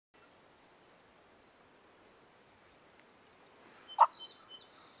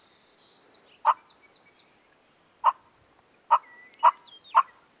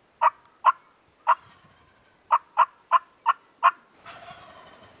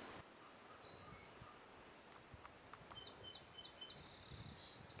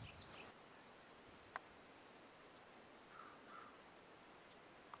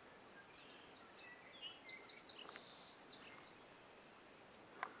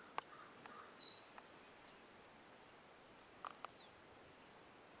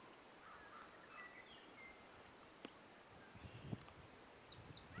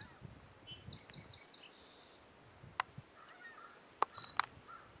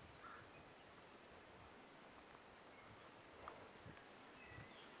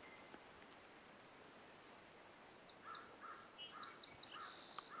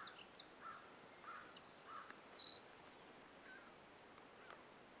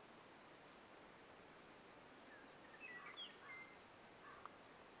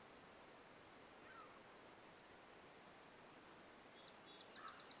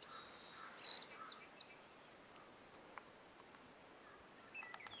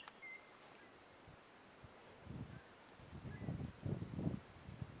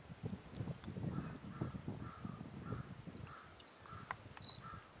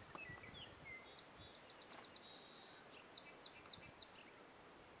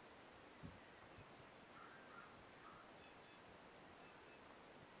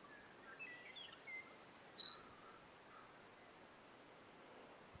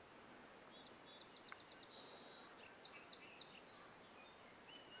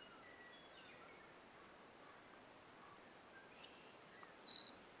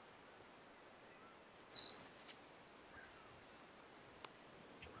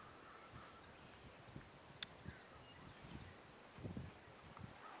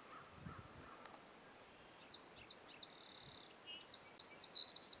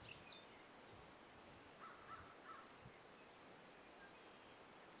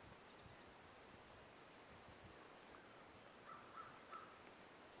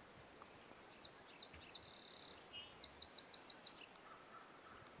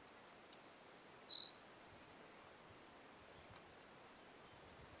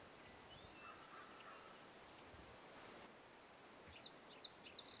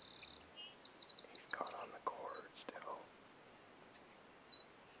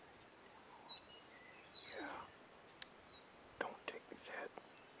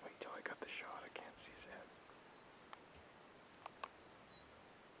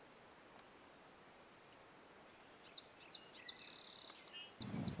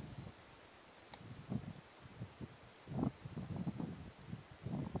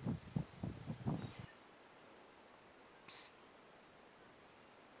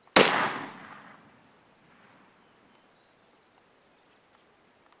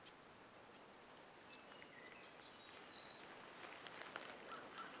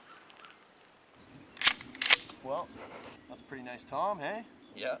well, that's a pretty nice tom, hey?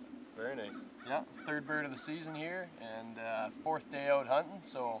 Yeah, very nice. Yeah, third bird of the season here, and fourth day out hunting,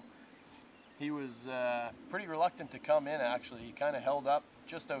 so he was pretty reluctant to come in actually. He kind of held up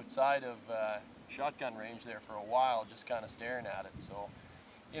just outside of shotgun range there for a while, just kind of staring at it. So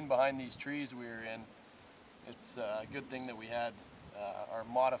in behind these trees we were in, it's a good thing that we had our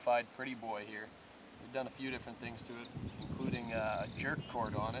modified Pretty Boy here. We've done a few different things to it, including a jerk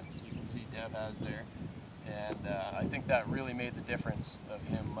cord on it, you can see Deb has there. And I think that really made the difference of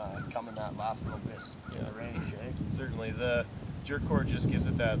him coming that last little bit in the range, eh? Certainly, the jerk cord just gives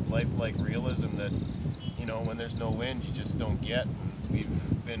it that lifelike realism that, you know, when there's no wind, you just don't get.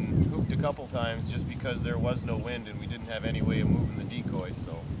 We've been hooped a couple times just because there was no wind and we didn't have any way of moving the decoy,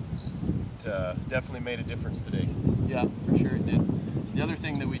 so it definitely made a difference today. Yeah, for sure it did. The other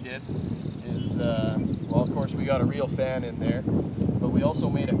thing that we did is, well, of course we got a reel fan in there, but we also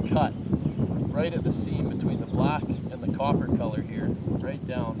made a cut right at the seam between the black and the copper color here, right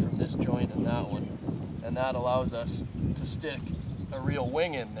down from this joint and that one. And that allows us to stick a real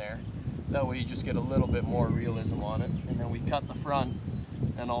wing in there. That way you just get a little bit more realism on it. And then we cut the front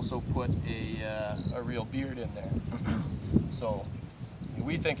and also put a real beard in there. So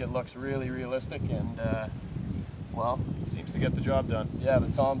we think it looks really realistic, and well, seems to get the job done. Yeah,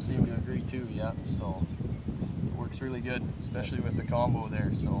 the toms seem to agree too, yeah. So it works really good, especially with the combo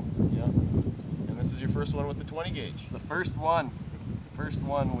there, so. Yeah. And this is your first one with the 20 gauge. It's the first one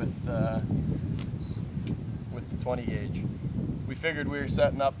with the 20 gauge. We figured we were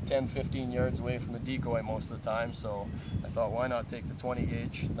setting up 10-15 yards away from the decoy most of the time, so I thought, why not take the 20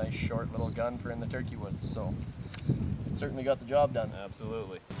 gauge, nice short little gun for in the turkey woods. So it certainly got the job done.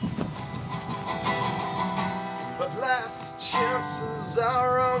 Absolutely. But last chances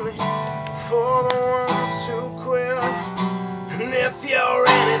are only for the ones who quit. And if you're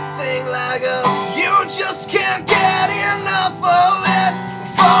anything like us, you just can't get